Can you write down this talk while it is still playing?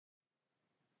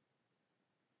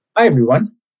Hi,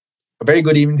 everyone. A very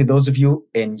good evening to those of you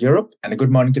in Europe and a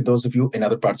good morning to those of you in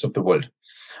other parts of the world.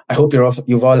 I hope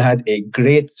you've all had a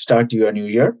great start to your new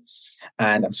year,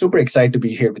 and I'm super excited to be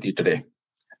here with you today.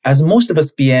 As most of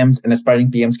us PMs and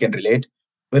aspiring PMs can relate,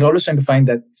 we're always trying to find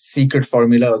that secret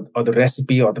formula or the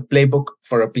recipe or the playbook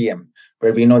for a PM,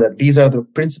 where we know that these are the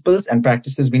principles and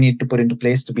practices we need to put into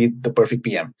place to be the perfect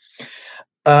PM.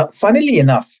 Funnily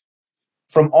enough,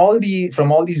 from all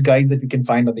these guys that you can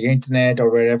find on the internet or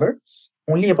wherever,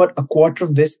 only about a quarter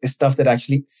of this is stuff that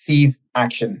actually sees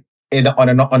action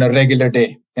on a regular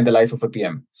day in the life of a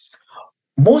PM.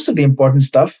 Most of the important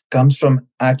stuff comes from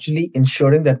actually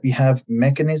ensuring that we have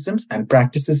mechanisms and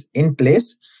practices in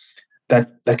place that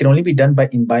can only be done by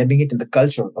imbibing it in the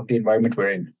culture of the environment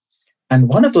we're in. And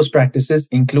one of those practices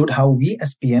include how we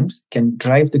as PMs can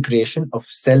drive the creation of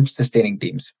self-sustaining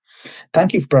teams.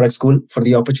 Thank you, Product School, for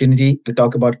the opportunity to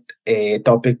talk about a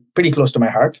topic pretty close to my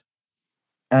heart.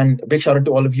 And a big shout out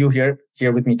to all of you here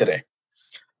with me today.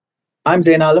 I'm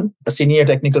Zayn, a senior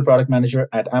technical product manager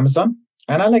at Amazon,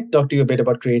 and I'd like to talk to you a bit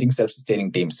about creating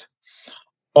self-sustaining teams.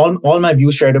 All my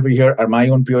views shared over here are my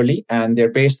own purely, and they're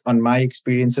based on my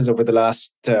experiences over the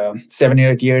last 7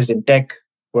 or 8 years in tech,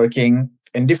 working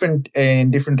in different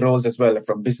roles as well,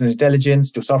 from business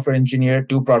intelligence to software engineer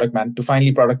to to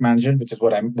finally product manager, which is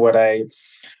what I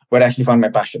actually found my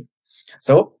passion.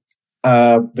 So,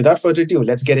 without further ado,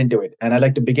 let's get into it. And I'd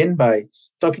like to begin by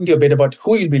talking to you a bit about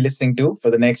who you'll be listening to for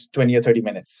the next 20 or 30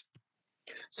 minutes.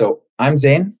 So, I'm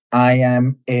Zain. I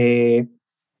am a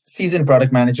seasoned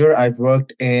product manager. I've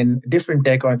worked in different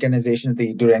tech organizations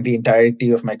during the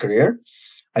entirety of my career.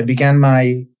 I began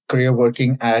my career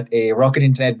working at a Rocket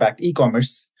Internet backed e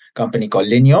commerce company called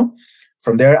Linio.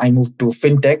 From there, I moved to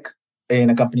fintech in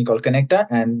a company called Connecta,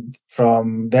 and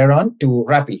from there on to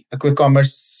Rappi, a quick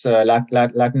commerce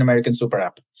Latin American super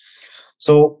app.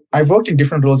 So I've worked in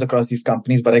different roles across these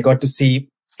companies, but I got to see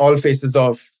all faces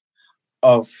of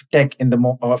tech in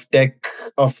the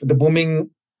of the booming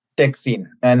tech scene,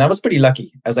 and I was pretty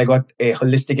lucky as I got a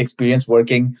holistic experience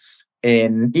working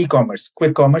in e-commerce,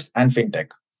 quick commerce, and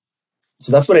fintech.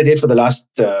 So that's what I did for the last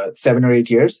 7 or 8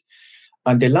 years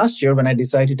until last year when I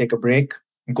decided to take a break,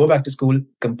 go back to school,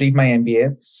 complete my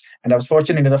MBA. And I was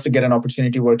fortunate enough to get an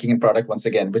opportunity working in product once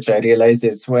again, which I realized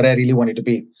is where I really wanted to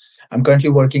be. I'm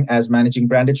currently working as managing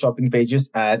branded shopping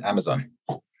pages at Amazon.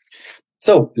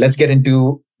 So let's get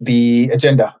into the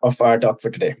agenda of our talk for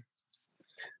today.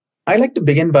 I'd like to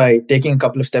begin by taking a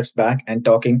couple of steps back and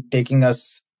taking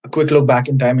us a quick look back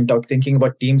in time and thinking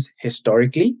about teams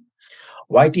historically,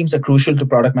 why teams are crucial to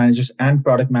product managers and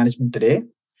product management today,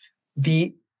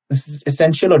 the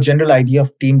essential or general idea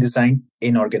of team design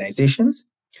in organizations,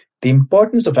 the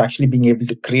importance of actually being able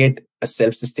to create a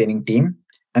self-sustaining team,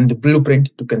 and the blueprint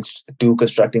to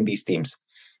constructing these teams.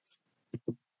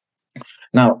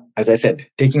 Now, as I said,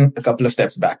 taking a couple of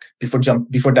steps back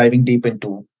before diving deep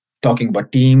into talking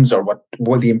about teams or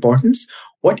what the importance,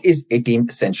 what is a team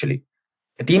essentially?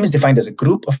 A team is defined as a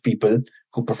group of people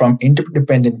who perform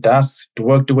interdependent tasks to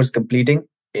work towards completing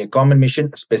a common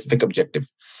mission or specific objective.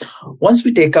 Once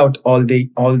we take out all the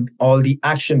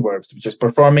action verbs, which is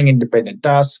performing independent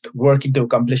tasks, working to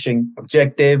accomplishing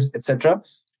objectives, etc.,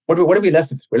 what are we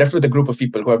left with? We're left with a group of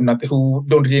people who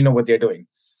don't really know what they're doing.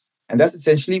 And that's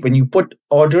essentially when you put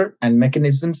order and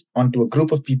mechanisms onto a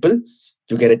group of people,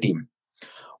 you get a team.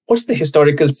 What's the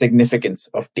historical significance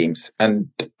of teams, and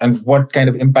what kind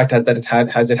of impact has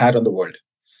it had on the world?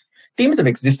 Teams have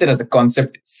existed as a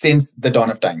concept since the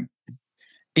dawn of time.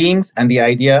 Teams and the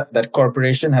idea that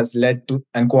cooperation has led to,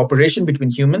 and cooperation between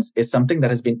humans is something that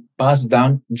has been passed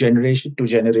down generation to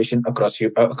generation across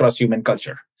human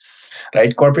culture.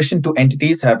 Right? Cooperation to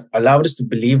entities have allowed us to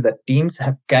believe that teams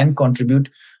can contribute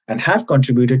and have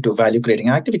contributed to value creating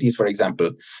activities, for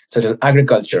example, such as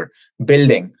agriculture,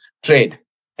 building, trade,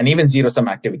 and even zero-sum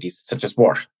activities such as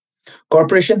war.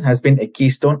 Cooperation has been a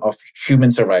keystone of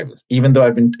human survival. Even though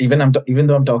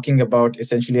I'm talking about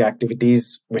essentially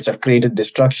activities which have created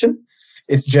destruction,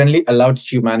 it's generally allowed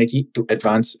humanity to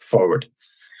advance forward.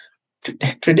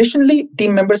 Traditionally,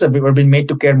 team members have been made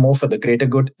to care more for the greater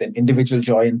good than individual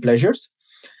joy and pleasures.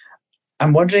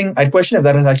 I'd question if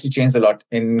that has actually changed a lot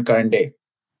in current day.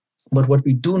 But what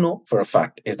we do know for a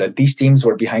fact is that these teams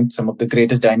were behind some of the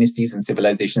greatest dynasties and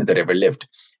civilizations that ever lived: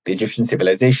 the Egyptian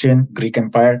civilization, Greek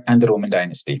Empire, and the Roman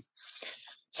dynasty.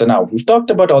 So now we've talked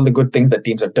about all the good things that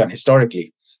teams have done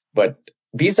historically, but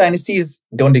these dynasties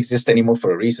don't exist anymore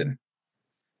for a reason.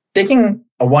 Taking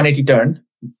a 180 turn,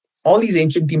 all these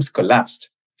ancient teams collapsed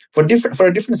for a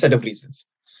different set of reasons.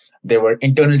 There were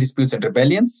internal disputes and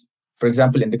rebellions, For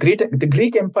example, in the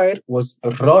Greek Empire was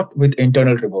wrought with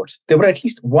internal revolts. There were at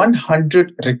least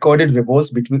 100 recorded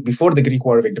revolts before the Greek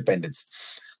War of Independence.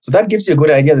 So that gives you a good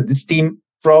idea that this team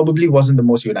probably wasn't the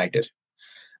most united.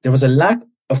 There was a lack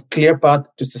of clear path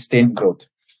to sustain growth.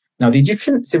 Now, the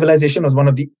Egyptian civilization was one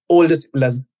of the oldest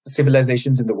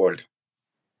civilizations in the world.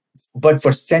 But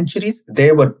for centuries,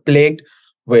 they were plagued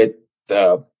with,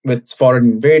 with foreign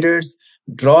invaders,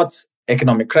 droughts,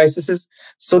 economic crises.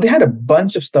 So they had a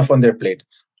bunch of stuff on their plate,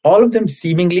 all of them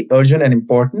seemingly urgent and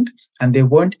important, and they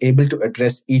weren't able to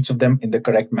address each of them in the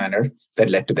correct manner that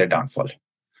led to their downfall.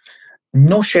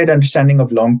 No shared understanding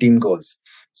of long-term goals.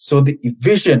 So the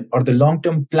vision or the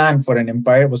long-term plan for an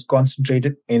empire was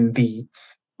concentrated within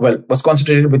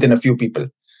a few people.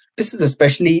 This is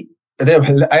especially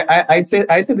I'd say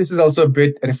this is also a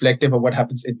bit reflective of what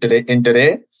happens in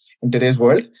today's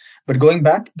world. But going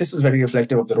back, this is very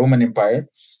reflective of the Roman Empire,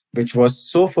 which was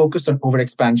so focused on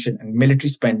overexpansion and military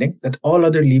spending that all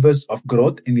other levers of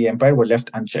growth in the empire were left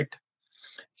unchecked.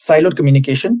 Siloed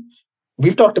communication.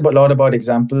 We've talked a lot about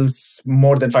examples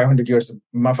more than 500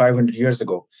 years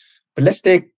ago. But let's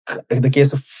take the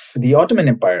case of the Ottoman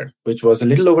Empire, which was a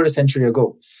little over a century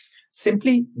ago.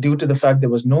 Simply due to the fact there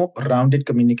was no rounded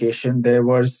communication, there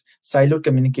was siloed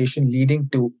communication leading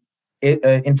to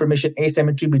information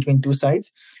asymmetry between two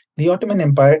sides. The Ottoman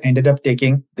Empire ended up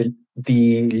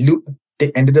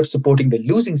supporting the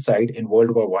losing side in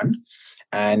World War I,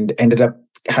 and ended up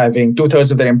having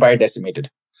 2/3 of their empire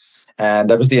decimated. And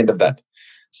that was the end of that.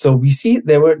 So we see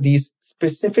there were these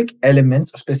specific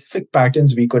elements or specific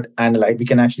patterns we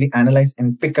can actually analyze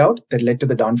and pick out that led to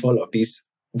the downfall of these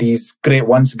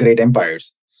once great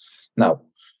empires. Now,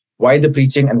 why the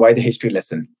preaching and why the history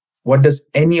lesson? What does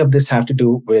any of this have to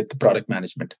do with product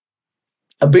management?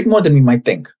 A bit more than we might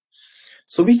think.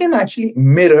 So we can actually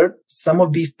mirror some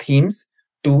of these themes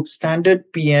to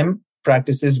standard PM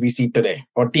practices we see today,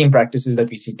 or team practices that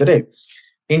we see today.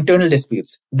 Internal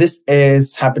disputes. This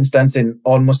is happenstance in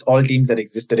almost all teams that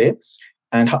exist today.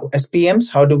 And as PMs,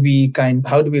 how do we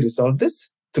resolve this?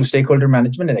 Through stakeholder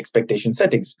management and expectation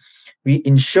settings. We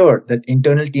ensure that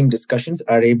internal team discussions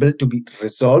are able to be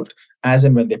resolved as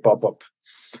and when they pop up.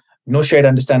 No shared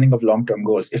understanding of long-term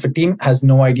goals. If a team has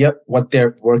no idea what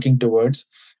they're working towards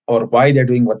or why they're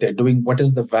doing what they're doing, what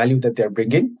is the value that they're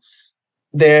bringing,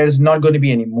 there's not going to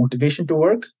be any motivation to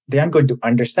work. They aren't going to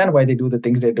understand why they do the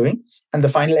things they're doing. And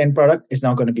the final end product is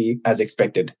not going to be as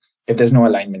expected if there's no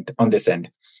alignment on this end.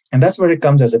 And that's where it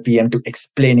comes as a PM to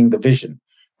explaining the vision,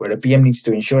 where a PM needs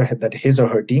to ensure that his or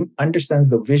her team understands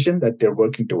the vision that they're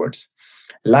working towards.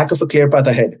 Lack of a clear path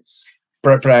ahead.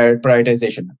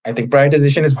 Prioritization. I think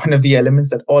prioritization is one of the elements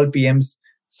that all PMs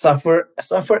suffer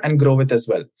and grow with as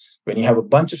well. When you have a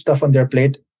bunch of stuff on their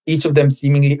plate, each of them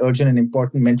seemingly urgent and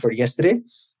important, meant for yesterday,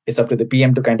 it's up to the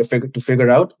PM to kind of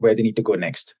figure out where they need to go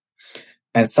next.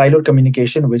 And siloed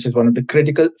communication, which is one of the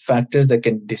critical factors that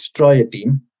can destroy a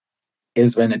team,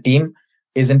 is when a team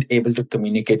isn't able to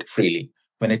communicate freely.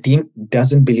 When a team do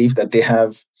not believe that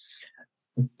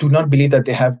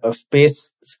they have a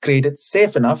space created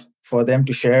safe enough for them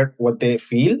to share what they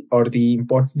feel or the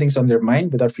important things on their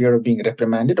mind without fear of being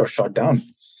reprimanded or shot down.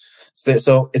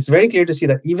 So it's very clear to see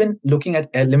that even looking at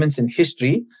elements in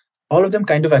history, all of them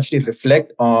kind of actually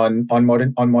reflect on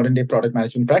modern day product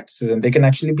management practices, and they can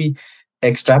actually be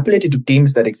extrapolated to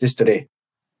teams that exist today.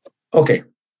 Okay,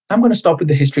 I'm going to stop with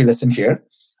the history lesson here,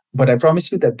 but I promise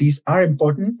you that these are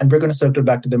important and we're going to circle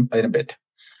back to them in a bit.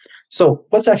 So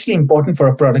what's actually important for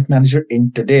a product manager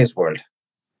in today's world?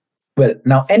 Well,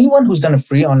 now anyone who's done a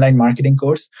free online marketing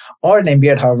course or an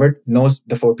MBA at Harvard knows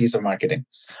the 4 Ps of marketing.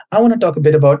 I want to talk a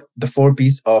bit about the 4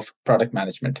 Ps of product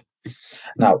management.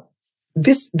 Now,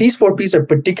 these 4 Ps are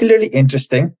particularly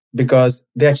interesting because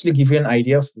they actually give you an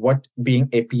idea of what being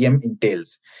a PM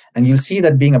entails. And you'll see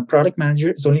that being a product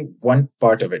manager is only one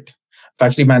part of it, of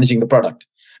actually managing the product.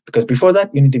 Because before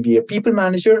that, you need to be a people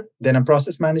manager, then a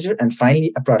process manager, and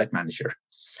finally a product manager.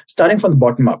 Starting from the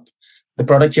bottom up, the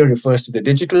product here refers to the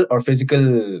digital or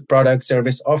physical product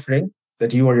service offering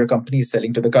that you or your company is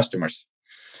selling to the customers.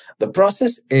 The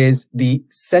process is the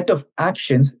set of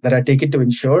actions that are taken to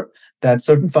ensure that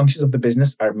certain functions of the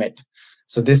business are met.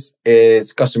 So this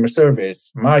is customer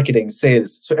service, marketing,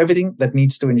 sales. So everything that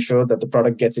needs to ensure that the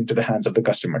product gets into the hands of the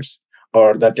customers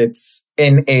or that it's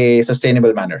in a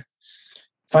sustainable manner.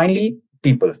 Finally,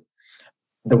 people,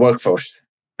 the workforce.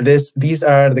 These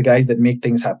are the guys that make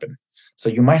things happen. So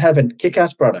you might have a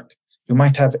kick-ass product. You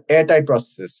might have airtight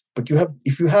processes, but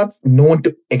if you have no one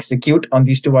to execute on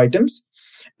these 2 items,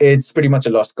 it's pretty much a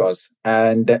lost cause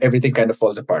and everything kind of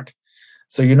falls apart.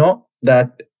 So you know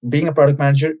that being a product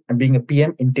manager and being a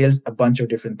PM entails a bunch of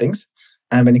different things.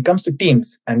 And when it comes to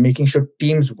teams and making sure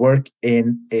teams work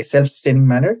in a self-sustaining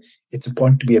manner, it's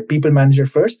important to be a people manager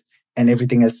first and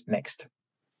everything else next.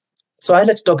 So I'd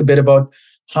like to talk a bit about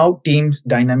how teams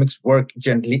dynamics work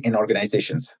generally in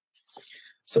organizations.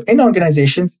 So in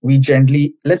organizations, we're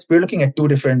looking at two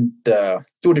different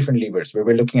levers where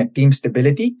we're looking at team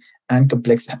stability and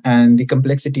the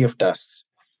complexity of tasks.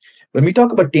 When we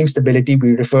talk about team stability,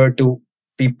 we refer to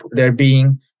people there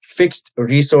being fixed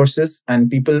resources and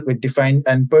people with defined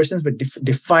and persons with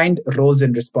defined roles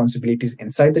and responsibilities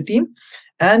inside the team,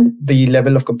 and the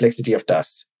level of complexity of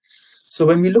tasks. So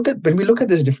when we look at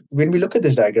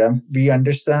this diagram, we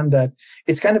understand that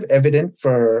it's kind of evident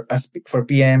for us, for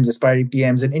PMs, aspiring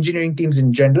PMs, and engineering teams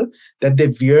in general, that they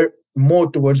veer more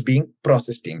towards being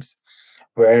process teams,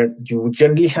 where you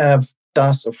generally have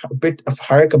tasks of a bit of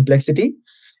higher complexity,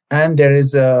 and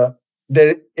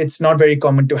it's not very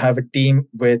common to have a team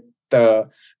with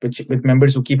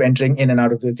members who keep entering in and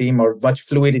out of the team, or much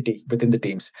fluidity within the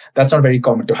teams. That's not very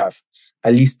common to have,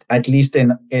 at least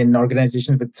in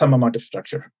organizations with some amount of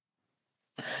structure.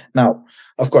 Now,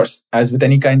 of course, as with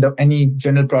any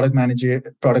general product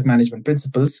management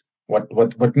principles,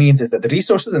 what means is that the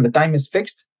resources and the time is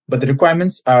fixed, but the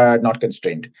requirements are not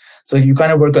constrained. So you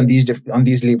kind of work on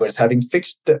these levers, having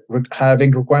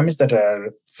requirements that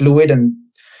are fluid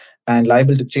and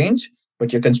liable to change,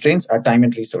 but your constraints are time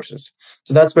and resources.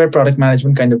 So that's where product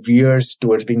management kind of veers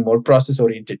towards being more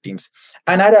process-oriented teams.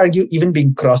 And I'd argue even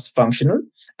being cross-functional,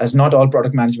 as not all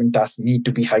product management tasks need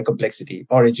to be high complexity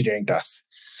or engineering tasks.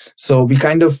 So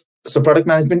product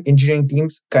management engineering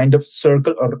teams kind of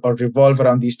circle or revolve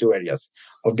around these two areas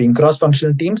of being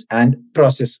cross-functional teams and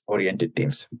process-oriented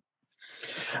teams.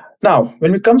 Now,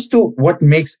 when it comes to what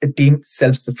makes a team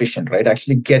self-sufficient, right?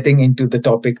 Actually getting into the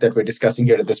topic that we're discussing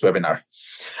here at this webinar.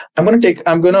 I'm going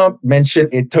to mention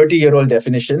a 30-year-old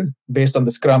definition based on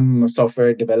the Scrum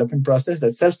software development process,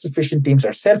 that self-sufficient teams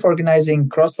are self-organizing,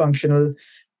 cross-functional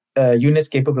units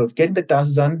capable of getting the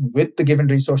tasks done with the given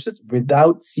resources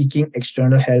without seeking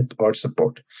external help or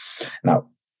support. Now,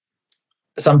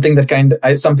 something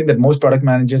that most product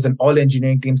managers and all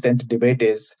engineering teams tend to debate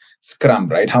is Scrum,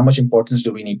 right? How much importance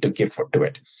do we need to give to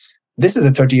it? This is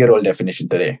a 30-year-old definition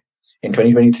today. In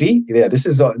 2023, yeah, this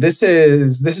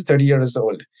is 30 years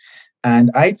old,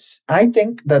 and I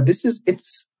think that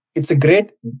it's a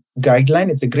great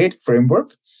guideline, it's a great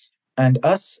framework, and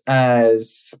us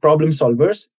as problem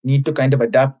solvers need to kind of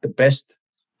adapt the best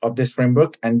of this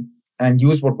framework and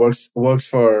use what works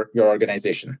for your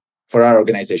organization, for our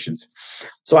organizations.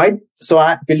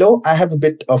 Below I have a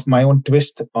bit of my own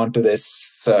twist onto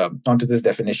this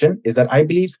definition, is that I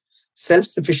believe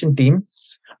self-sufficient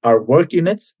teams are work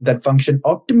units that function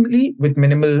optimally with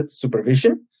minimal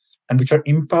supervision and which are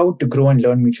empowered to grow and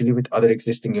learn mutually with other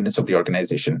existing units of the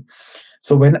organization.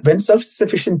 So when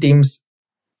self-sufficient teams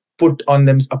put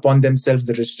upon themselves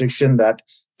the restriction that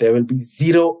there will be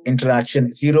zero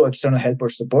interaction, zero external help or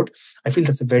support, I feel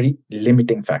that's a very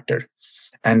limiting factor.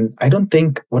 And I don't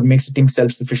think what makes a team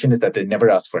self-sufficient is that they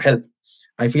never ask for help.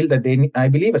 I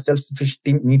believe a self-sufficient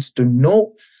team needs to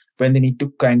know when they need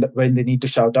to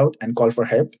shout out and call for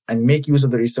help and make use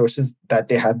of the resources that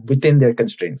they have within their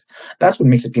constraints. That's what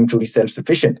makes a team truly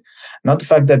self-sufficient. Not the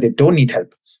fact that they don't need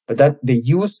help, but that they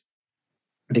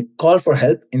call for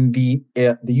help in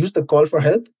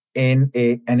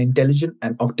an intelligent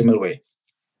and optimal way.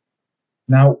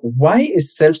 Now, why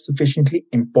is self-sufficiently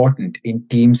important in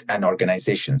teams and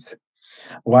organizations?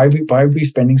 Why are we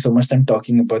spending so much time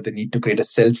talking about the need to create a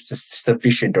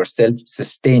self-sufficient or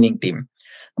self-sustaining team?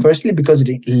 Firstly, because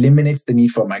it eliminates the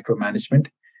need for micromanagement.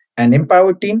 An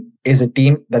empowered team is a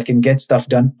team that can get stuff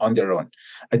done on their own,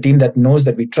 a team that knows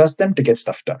that we trust them to get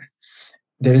stuff done.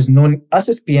 Us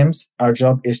as PMs, our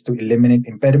job is to eliminate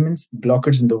impediments,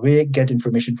 blockers in the way, get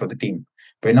information for the team.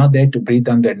 We're not there to breathe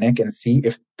down their neck and see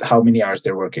how many hours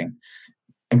they're working.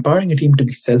 Empowering a team to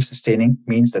be self-sustaining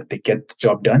means that they get the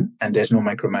job done and there's no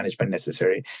micromanagement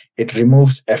necessary. It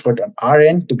removes effort on our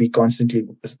end to be constantly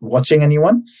watching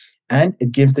anyone, and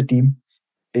it gives the team,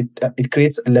 it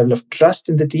creates a level of trust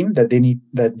in the team that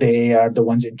they are the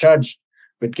ones in charge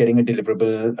with getting a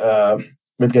deliverable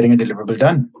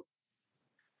done.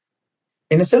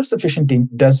 A self-sufficient team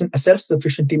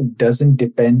doesn't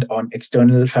depend on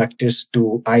external factors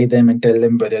to eye them and tell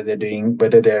them whether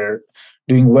they're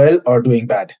doing well or doing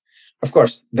bad. Of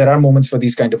course, there are moments for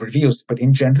these kind of reviews, but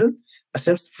in general, a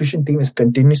self-sufficient team is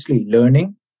continuously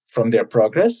learning from their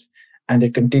progress and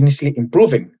they're continuously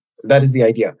improving. That is the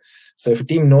idea. So if a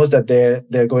team knows that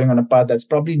they're going on a path that's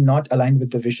probably not aligned with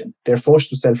the vision, they're forced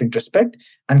to self-introspect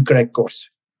and correct course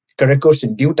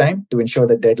in due time to ensure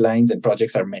that deadlines and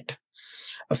projects are met.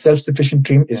 A self-sufficient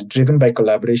team is driven by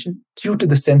collaboration due to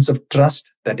the sense of trust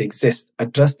that exists, a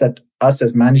trust that us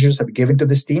as managers have given to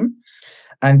this team.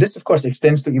 And this, of course,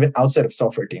 extends to even outside of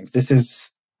software teams.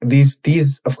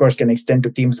 These, of course, can extend to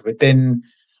teams within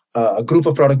a group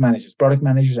of product managers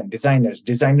and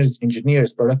designers,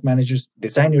 engineers, product managers,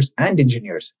 designers, and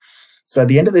engineers. So at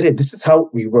the end of the day, this is how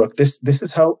we work. This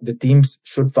is how the teams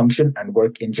should function and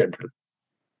work in general.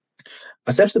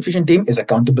 A self-sufficient team is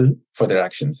accountable for their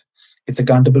actions. A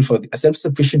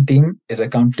self-sufficient team is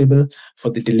accountable for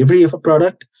the delivery of a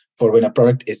product, for when a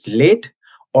product is late,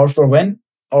 or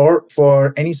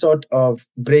for any sort of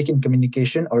break in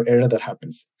communication or error that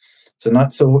happens.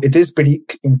 So it is pretty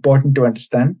important to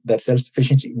understand that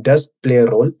self-sufficiency does play a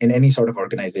role in any sort of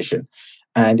organization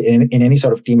and in any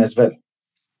sort of team as well.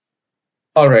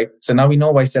 All right, so now we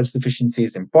know why self-sufficiency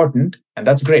is important, and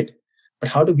that's great. But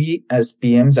how do we as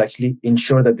PMs actually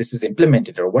ensure that this is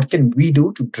implemented, or what can we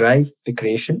do to drive the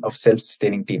creation of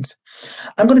self-sustaining teams?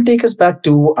 I'm going to take us back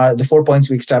to the 4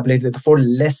 points we extrapolated, the 4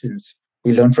 lessons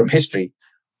we learned from history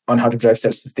on how to drive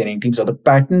self-sustaining teams, or the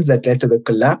patterns that led to the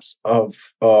collapse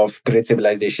of great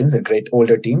civilizations and great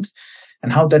older teams,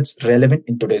 and how that's relevant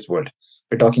in today's world.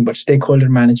 We're talking about stakeholder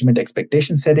management,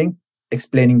 expectation setting,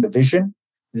 explaining the vision,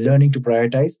 learning to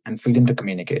prioritize, and freedom to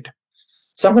communicate.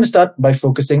 So I'm going to start by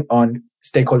focusing on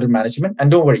stakeholder management.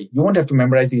 And don't worry, you won't have to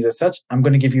memorize these as such. I'm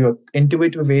going to give you an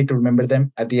intuitive way to remember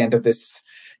them at the end of this,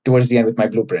 towards the end with my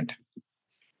blueprint.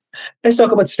 Let's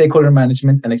talk about stakeholder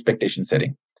management and expectation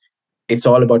setting. It's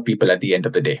all about people at the end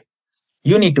of the day.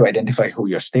 You need to identify who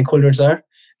your stakeholders are,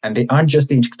 and they aren't just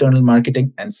the external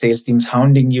marketing and sales teams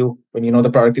hounding you when you know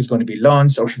the product is going to be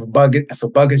launched, or if a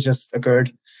bug has just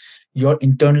occurred. Your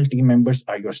internal team members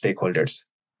are your stakeholders.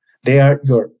 They are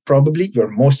probably your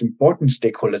most important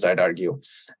stakeholders, I'd argue.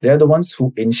 They're the ones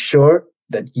who ensure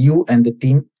that you and the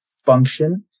team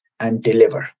function and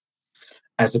deliver.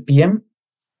 As a PM,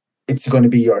 it's going to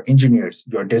be your engineers,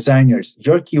 your designers,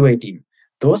 your QA team.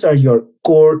 Those are your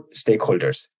core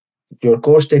stakeholders. Your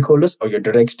core stakeholders or your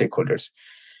direct stakeholders.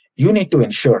 You need to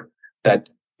ensure that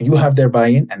you have their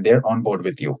buy-in and they're on board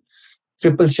with you.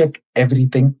 Triple check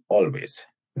everything always.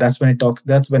 That's when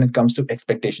it comes to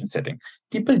expectation setting.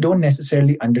 People don't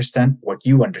necessarily understand what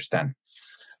you understand.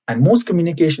 And most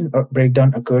communication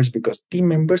breakdown occurs because team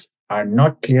members are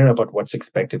not clear about what's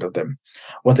expected of them.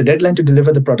 Was the deadline to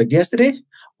deliver the product yesterday?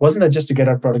 Wasn't that just to get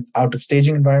our product out of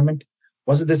staging environment?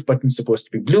 Wasn't this button supposed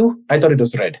to be blue? I thought it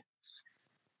was red.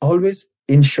 Always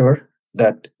ensure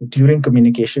that during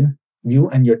communication, you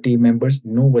and your team members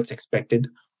know what's expected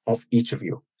of each of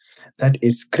you. That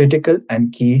is critical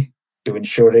and key to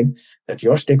ensuring that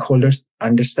your stakeholders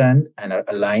understand and are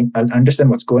aligned and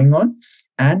understand what's going on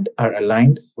and are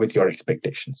aligned with your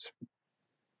expectations.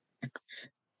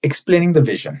 Explaining the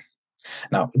vision.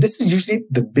 Now, this is usually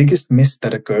the biggest miss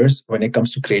that occurs when it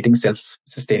comes to creating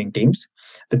self-sustaining teams.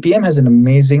 The PM has an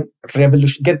amazing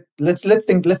revolution. Let's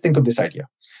think of this idea.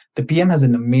 The PM has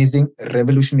an amazing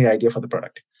revolutionary idea for the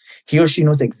product. He or she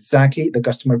knows exactly the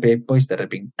customer pain points that are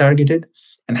being targeted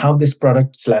and how this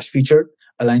product/feature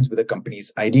aligns with the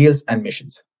company's ideals and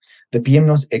missions. The PM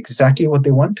knows exactly what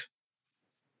they want.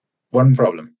 One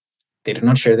problem: they do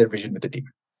not share their vision with the team.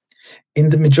 In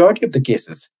the majority of the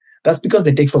cases, that's because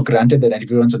they take for granted that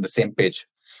everyone's on the same page.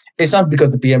 It's not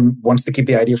because the PM wants to keep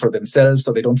the idea for themselves,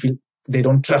 so they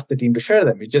don't trust the team to share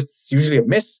them. It's just usually a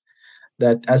miss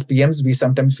that as PMs, we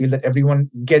sometimes feel that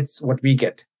everyone gets what we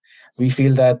get. We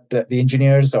feel that the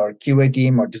engineers or QA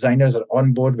team or designers are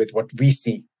on board with what we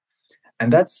see.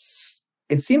 And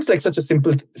it seems like such a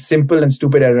simple and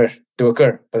stupid error to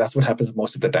occur, but that's what happens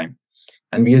most of the time.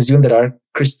 And we assume that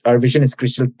our vision is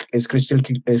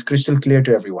crystal clear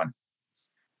to everyone.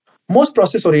 Most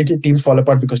process-oriented teams fall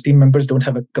apart because team members don't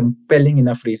have a compelling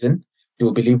enough reason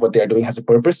to believe what they are doing has a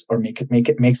purpose or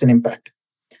makes an impact.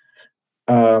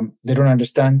 They don't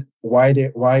understand why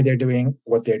they're doing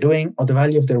what they're doing or the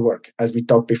value of their work, as we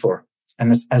talked before.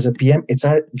 And as a PM, it's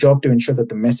our job to ensure that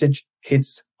the message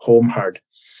hits home hard.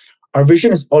 Our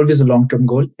vision is always a long-term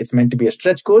goal. It's meant to be a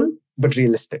stretch goal, but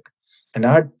realistic. And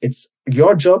it's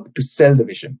your job to sell the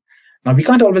vision. Now, we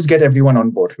can't always get everyone on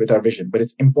board with our vision, but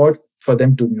it's important for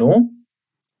them to know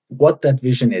what that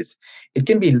vision is. It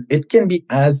can be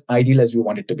as ideal as we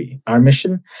want it to be. Our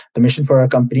mission, the mission for our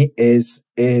company is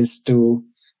to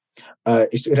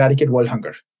eradicate world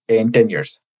hunger in 10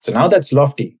 years. So now that's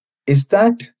lofty. Is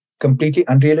that completely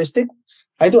unrealistic?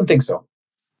 I don't think so.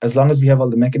 As long as we have all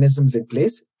the mechanisms in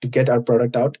place to get our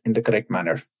product out in the correct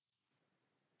manner.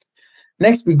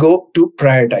 Next, we go to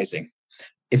prioritizing.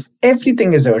 If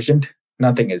everything is urgent,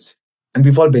 nothing is. And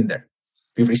we've all been there.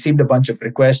 We've received a bunch of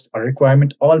requests or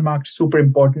requirement, all marked super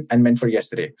important and meant for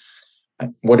yesterday.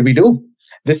 What do we do?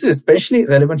 This is especially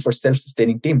relevant for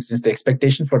self-sustaining teams, since the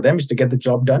expectation for them is to get the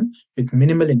job done with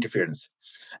minimal interference.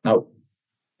 Now,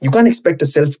 you can't expect a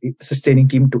self-sustaining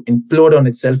team to implode on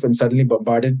itself when suddenly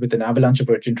bombarded with an avalanche of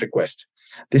urgent requests.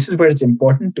 This is where it's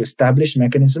important to establish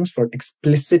mechanisms for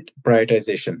explicit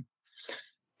prioritization.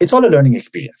 It's all a learning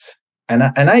experience. And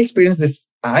I experienced this,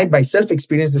 I myself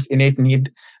experienced this innate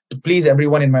need to please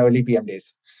everyone in my early PM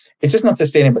days. It's just not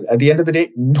sustainable. At the end of the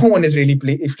day, no one is really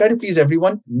pleased. If you try to please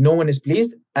everyone, no one is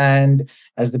pleased. And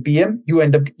as the PM, you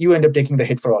end up taking the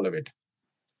hit for all of it.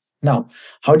 Now,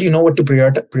 how do you know what to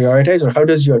prioritize, or how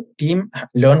does your team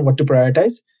learn what to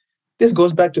prioritize? This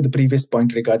goes back to the previous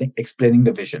point regarding explaining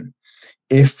the vision.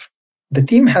 If the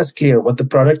team has clear what the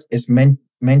product is meant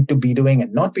to be doing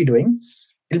and not be doing,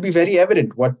 it'll be very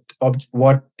evident what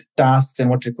tasks and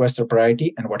what requests are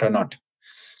priority and what are not.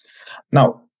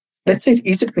 Now, let's say it's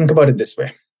easy to think about it this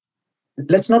way.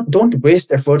 Don't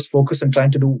waste efforts focus on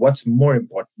trying to do what's more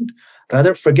important.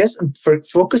 Rather, focus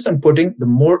on putting the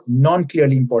more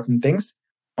non-clearly important things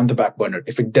on the back burner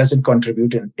if it doesn't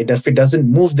contribute and if it doesn't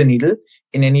move the needle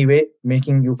in any way,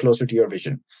 making you closer to your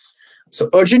vision. So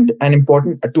urgent and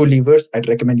important are two levers I'd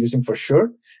recommend using for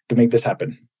sure to make this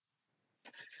happen.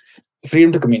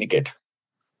 Freedom to communicate.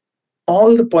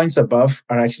 All the points above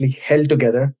are actually held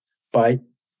together by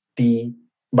the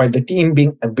team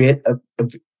being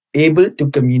able to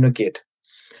communicate.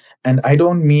 And I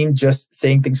don't mean just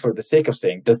saying things for the sake of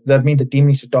saying. Does that mean the team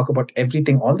needs to talk about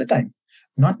everything all the time?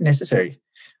 Not necessary.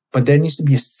 But there needs to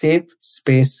be a safe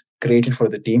space created for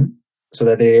the team so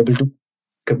that they're able to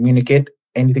communicate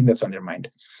anything that's on their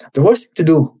mind. The worst thing to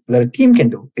do that a team can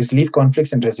do is leave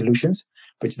conflicts and resolutions,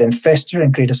 which then fester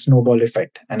and create a snowball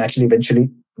effect and actually eventually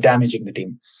damaging the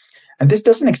team. And this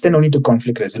doesn't extend only to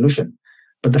conflict resolution,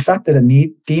 but the fact that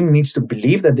a team needs to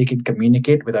believe that they can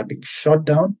communicate without being shot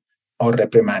down or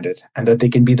reprimanded, and that they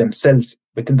can be themselves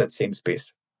within that same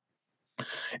space.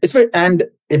 It's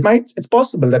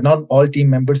possible that not all team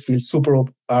members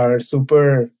are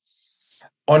super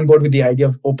on board with the idea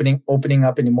of opening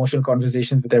up in emotional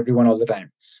conversations with everyone all the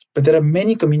time. But there are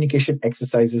many communication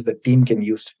exercises that team can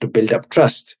use to build up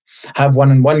trust, have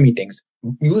one-on-one meetings,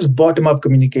 use bottom-up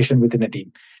communication within a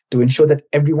team to ensure that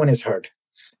everyone is heard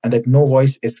and that no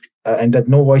voice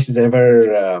is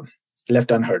ever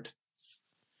left unheard.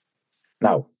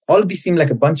 Now, all of these seem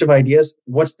like a bunch of ideas.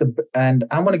 And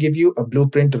I'm going to give you a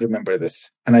blueprint to remember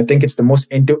this. And I think it's the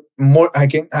I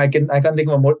can't think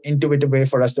of a more intuitive way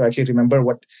for us to actually remember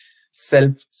what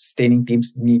self-sustaining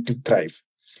teams need to thrive.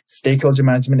 Stakeholder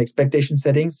management, expectation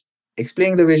settings,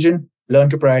 explaining the vision, learn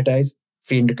to prioritize,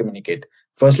 freedom to communicate.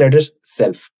 First letters,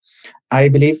 self. I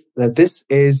believe that this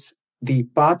is the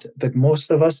path that most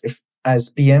of us,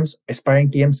 as PMs, aspiring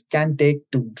PMs, can take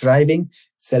to driving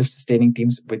self-sustaining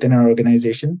teams within our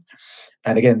organization.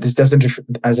 And again, this doesn't,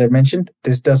 as I mentioned,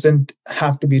 this doesn't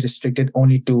have to be restricted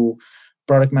only to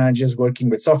product managers working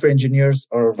with software engineers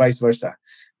or vice versa.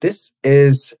 This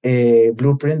is a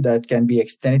blueprint that can be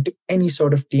extended to any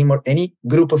sort of team or any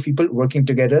group of people working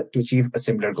together to achieve a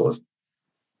similar goal.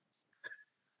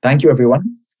 Thank you,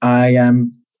 everyone.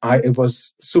 It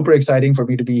was super exciting for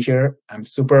me to be here. I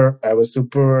was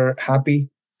super happy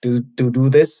to do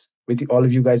this with all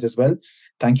of you guys as well.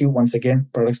 Thank you once again,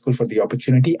 Product School, for the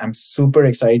opportunity. I'm super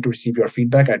excited to receive your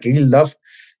feedback. I'd really love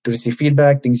to receive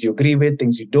feedback, things you agree with,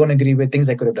 things you don't agree with, things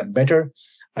I could have done better.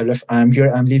 I'm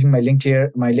leaving my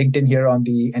LinkedIn here on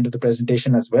the end of the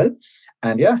presentation as well.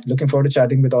 And yeah, looking forward to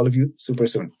chatting with all of you super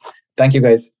soon. Thank you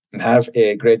guys, and have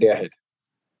a great day ahead.